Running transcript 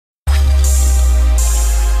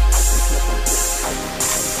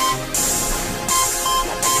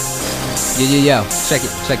Yo, check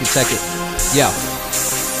it, yo.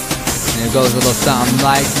 And it goes a little something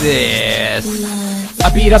like this. I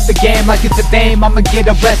beat up the game like it's a dame. I'ma get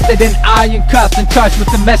arrested in iron cuffs and charged with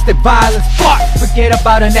domestic violence. Fuck! Forget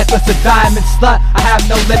about a necklace of diamonds, slut. I have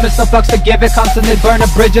no limits, no fucks to give it. Constantly burning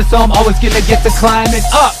bridges, so I'm always gonna get to climbing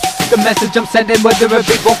up. The message I'm sending, whether it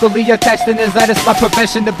be vocally or texting, is that it's my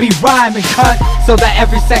profession to be rhyming, cunt. So that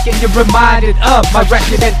every second you're reminded of my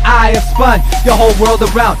record and I have spun your whole world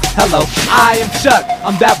around. Hello, I am Chuck.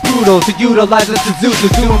 I'm that brutal to utilize it to zoo.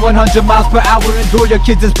 Just doing 100 miles per hour, endure your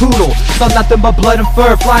kids as poodle. So nothing but blood and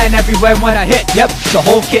fur flying everywhere when I hit. Yep, the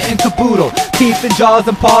whole kit and caboodle. Teeth and jaws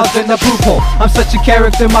and paws in the poop hole. I'm such a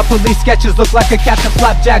character, my police sketches look like a Captain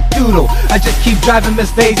Flapjack doodle. I just keep driving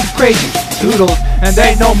Miss Daisy crazy. Toodles, and there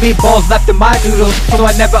ain't no meatballs left in my noodles. So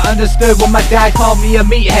I never understood when my dad called me a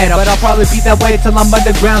meathead. But I'll probably be that way till I'm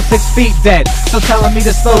underground 6 feet dead. So telling me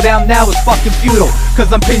to slow down now is fucking futile, cause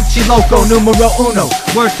I'm pinchy loco numero uno.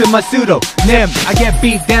 Word to my pseudonym. I get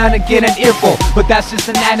beat down and get an earful, but that's just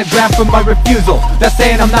an anagram for my refusal. That's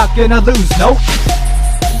saying I'm not gonna lose, nope.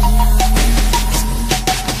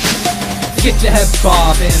 Get your head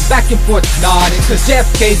bobbing, back and forth nodding, cause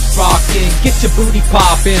JFK's rocking. Get your booty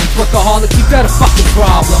popping, workaholic, you got a fucking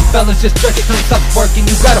problem. Fellas just jerk it till it stops working,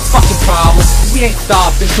 you got a fucking problem. We ain't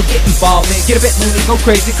stopping, so get involved, man. Get a bit loony, go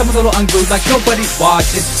crazy, come a little unglued like nobody's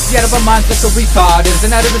watching. Get out of our minds like a retarded,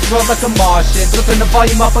 and out of this world like a Martian. Flipping the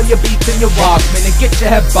volume up on your beats and your Walkman, and get your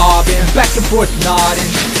head bobbing, back and forth nodding.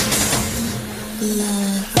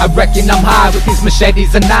 I reckon I'm high with these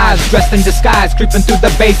machetes and knives, dressed in disguise, creeping through the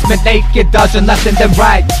basement naked, dodging left and then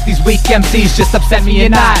right. These weak MCs just upset me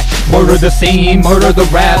and I murder the scene, murder the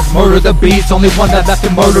raps, murder the beats. Only one that left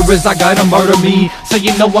to murder is I gotta murder me. So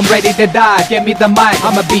you know I'm ready to die, get me the mic.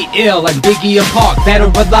 I'ma be ill like Biggie and Park, dead or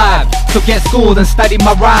alive. So get schooled and study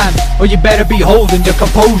my rhymes, or you better be holding your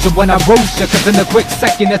composure when I roast you, cause in a quick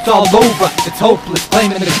second it's all over. It's hopeless,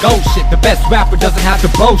 claiming the ghost shit. The best rapper doesn't have to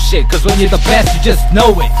bullshit, cause when you're the best you just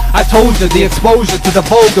know it. I told you the exposure to the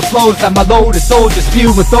vulgar flows that my loaded soldiers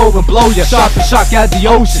spew and throw and blow you. Sharp and shock out the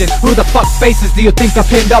ocean. Who the fuck faces do you think are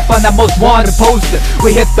pinned up on that most wanted poster?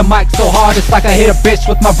 We hit the mic so hard it's like I hit a bitch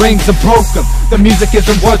with my rings and broke them. The music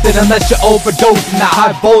isn't worth it unless you're overdosing that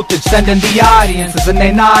high voltage, sending the audiences and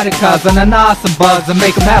they nauticas and an awesome buzz and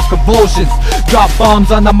make them have convulsions. Drop bombs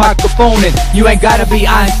on the microphone and you ain't gotta be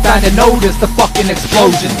Einstein to notice the fucking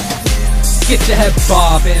explosion. Get your head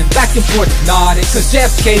bobbing, back and forth nodding, cause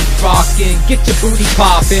JFK's rocking. Get your booty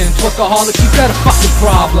popping, workaholic, you got a fucking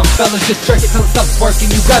problem. Fellas just jerk it till it stops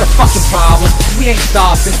working, you got a fucking problem. We ain't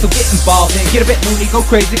stopping, so get involved in. Get a bit loony, go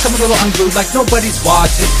crazy, come a little unglued like nobody's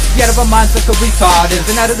watching. Get out of our minds like a retarded,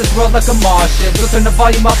 and out of this world like a Martian. So turn the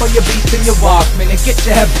volume up on your beats and your Walkman, and get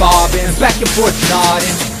your head bobbing, back and forth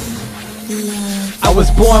nodding. I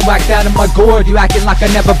was born whacked out in my gourd. You acting like I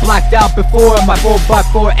never blacked out before. My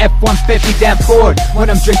 4x4 F-150 damn Ford. When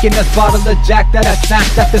I'm drinking this bottle of Jack that I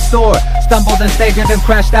snatched at the store, stumbled and staggered and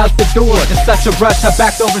crashed out the door. In such a rush I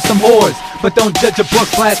backed over some whores. But don't judge a book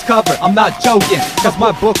by its cover, I'm not joking, cause my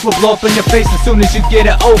book will blow up in your face as soon as you get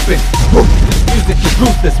it open. This music is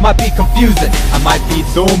ruthless, might be confusing. I might be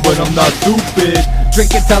doomed but I'm not stupid.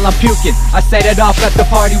 Drinking till I'm puking, I set it off at the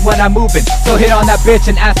party when I'm moving. So hit on that bitch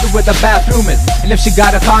and ask her where the bathroom is, and if she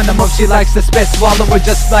got a condom or if she likes to spit, swallow her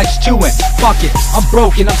just like chewing. Fuck it, I'm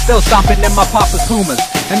broken, I'm still stomping in my papa's Pumas.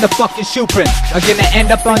 And the fucking shoe prints are gonna end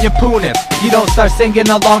up on your poon if you don't start singing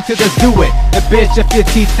along to this do it. And bitch, if your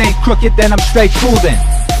teeth ain't crooked then I'm straight cool then.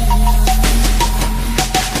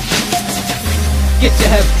 Get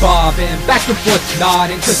your head bobbing, back and forth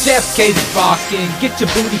nodding, cause JFK's rocking. Get your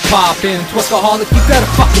booty popping, workaholic, you got a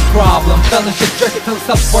fucking problem. Fellas just jerk it till it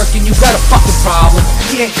stops working, you got a fucking problem.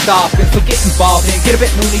 We ain't stopping, so get involved in. Get a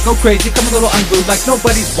bit loony, go crazy, come a little unglued like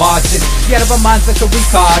nobody's watching. Get out of our minds like a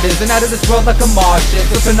retarded, and out of this world like a Martian.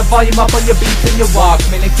 So turn the volume up on your beats and your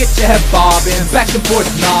Walkman, and get your head bobbing, back and forth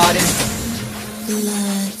nodding.